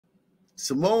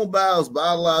Simone Biles'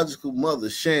 biological mother,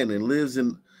 Shannon, lives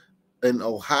in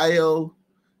Ohio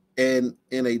and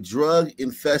in a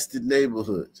drug-infested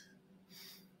neighborhood.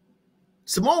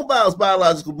 Simone Biles'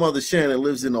 biological mother, Shannon,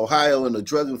 lives in Ohio in a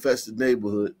drug-infested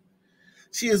neighborhood.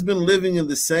 She has been living in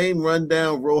the same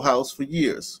rundown row house for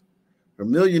years. Her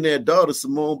millionaire daughter,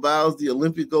 Simone Biles, the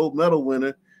Olympic gold medal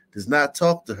winner, does not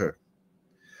talk to her.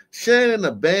 Shannon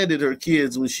abandoned her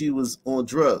kids when she was on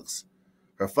drugs.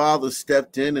 Her father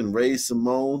stepped in and raised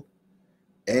Simone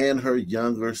and her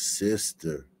younger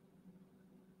sister.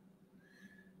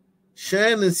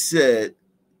 Shannon said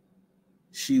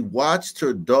she watched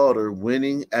her daughter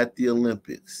winning at the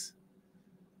Olympics.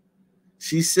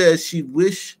 She says she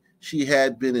wished she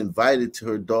had been invited to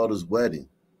her daughter's wedding.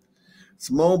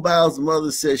 Simone Biles'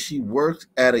 mother says she worked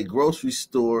at a grocery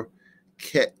store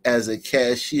as a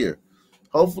cashier.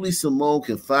 Hopefully, Simone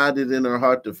can find it in her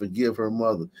heart to forgive her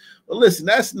mother. But listen,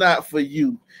 that's not for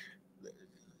you.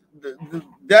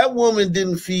 That woman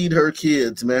didn't feed her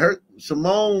kids, man.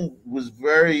 Simone was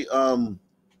very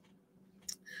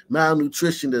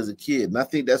malnutritioned as a kid, and I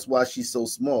think that's why she's so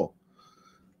small.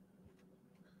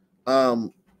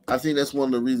 I think that's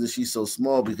one of the reasons she's so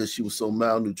small, because she was so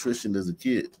malnutritioned as a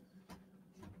kid.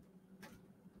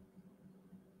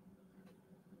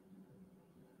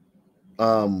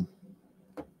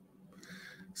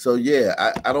 So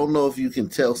yeah, I don't know if you can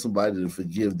tell somebody to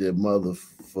forgive their mother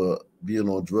for being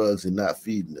on drugs and not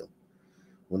feeding them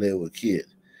when they were a kid.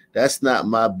 That's not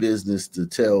my business to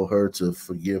tell her to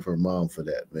forgive her mom for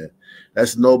that, man.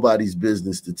 That's nobody's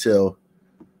business to tell.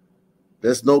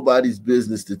 That's nobody's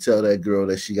business to tell that girl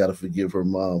that she got to forgive her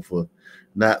mom for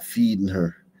not feeding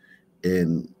her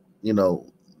and, you know,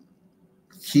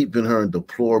 keeping her in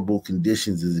deplorable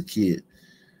conditions as a kid.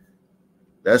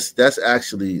 That's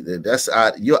actually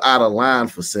you're out of line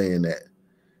for saying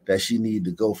that she need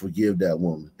to go forgive that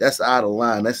woman. That's out of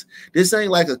line. This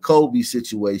ain't like a Kobe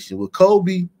situation. With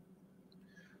Kobe,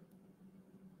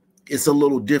 it's a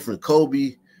little different.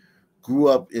 Kobe grew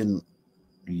up in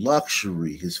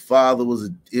luxury. His father was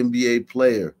an NBA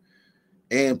player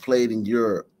and played in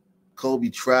Europe. Kobe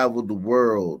traveled the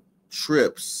world,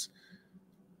 trips,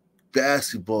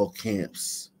 basketball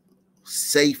camps,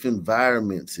 safe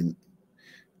environments in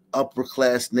upper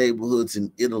class neighborhoods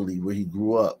in Italy where he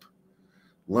grew up.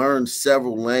 Learned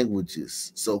several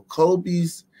languages. So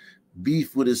Kobe's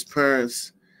beef with his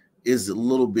parents is a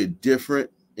little bit different.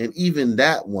 And even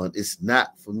that one, it's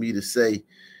not for me to say,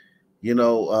 he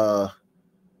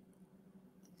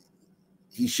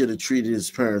should have treated his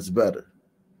parents better.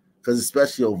 Because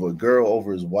especially over a girl,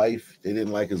 over his wife, they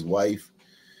didn't like his wife.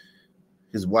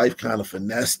 His wife kind of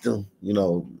finessed him. He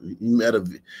met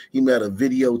a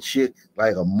video chick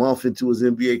like a month into his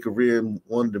NBA career and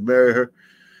wanted to marry her.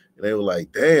 And they were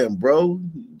like, damn, bro,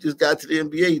 you just got to the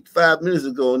NBA 5 minutes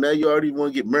ago, and now you already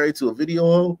want to get married to a video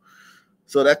hoe?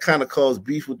 So that kind of caused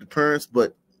beef with the parents.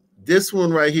 But this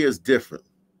one right here is different.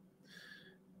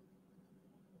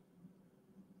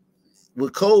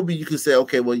 With Kobe, you can say,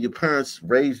 okay, well, your parents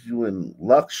raised you in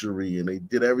luxury and they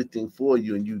did everything for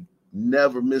you, and you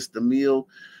never missed a meal.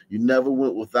 You never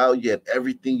went without. You had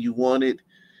everything you wanted.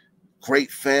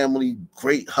 Great family,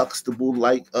 great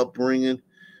Huxtable-like upbringing.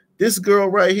 This girl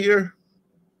right here,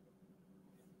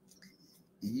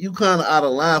 you kind of out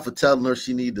of line for telling her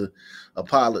she need to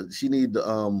apologize. She need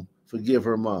to forgive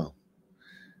her mom.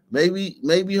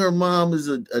 Maybe her mom is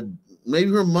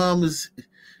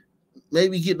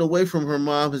maybe getting away from her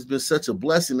mom has been such a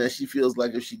blessing that she feels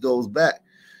like if she goes back,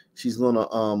 she's gonna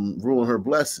ruin her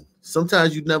blessing.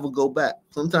 Sometimes you never go back.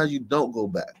 Sometimes you don't go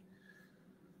back.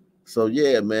 So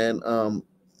yeah, man.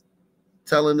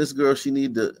 Telling this girl she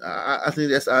need to, I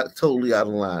think that's totally out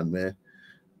of line, man.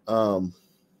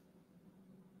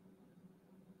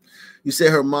 You say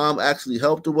her mom actually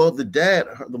helped her. Well,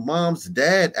 the mom's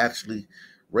dad actually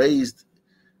raised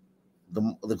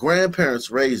the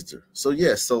grandparents raised her. So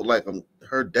yeah, so like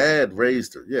her dad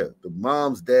raised her. Yeah, the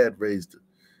mom's dad raised her.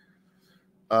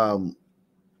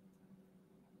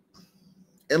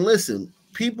 And listen,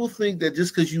 people think that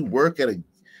just because you work at a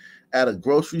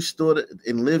grocery store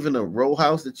and live in a row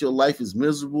house that your life is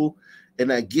miserable,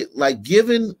 and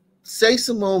say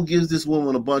Simone gives this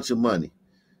woman a bunch of money.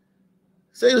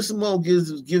 Say that Simone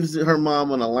gives her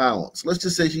mom an allowance. Let's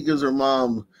just say she gives her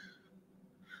mom,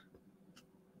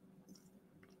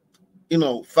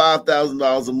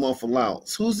 $5,000 a month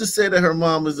allowance. Who's to say that her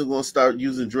mom isn't going to start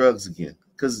using drugs again?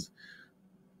 Because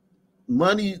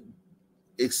money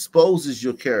exposes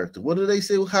your character. What do they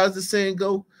say? How's the saying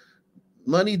go?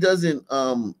 Money doesn't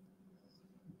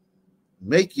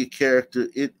make your character.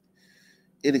 It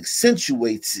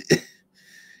accentuates it.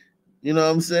 You know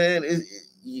what I'm saying?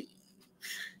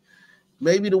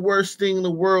 Maybe the worst thing in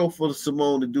the world for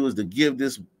Simone to do is to give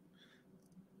this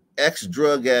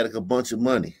ex-drug addict a bunch of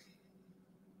money.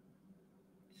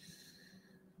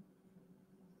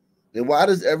 And why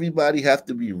does everybody have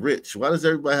to be rich? Why does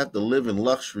everybody have to live in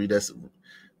luxury that's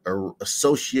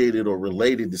associated or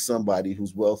related to somebody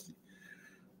who's wealthy?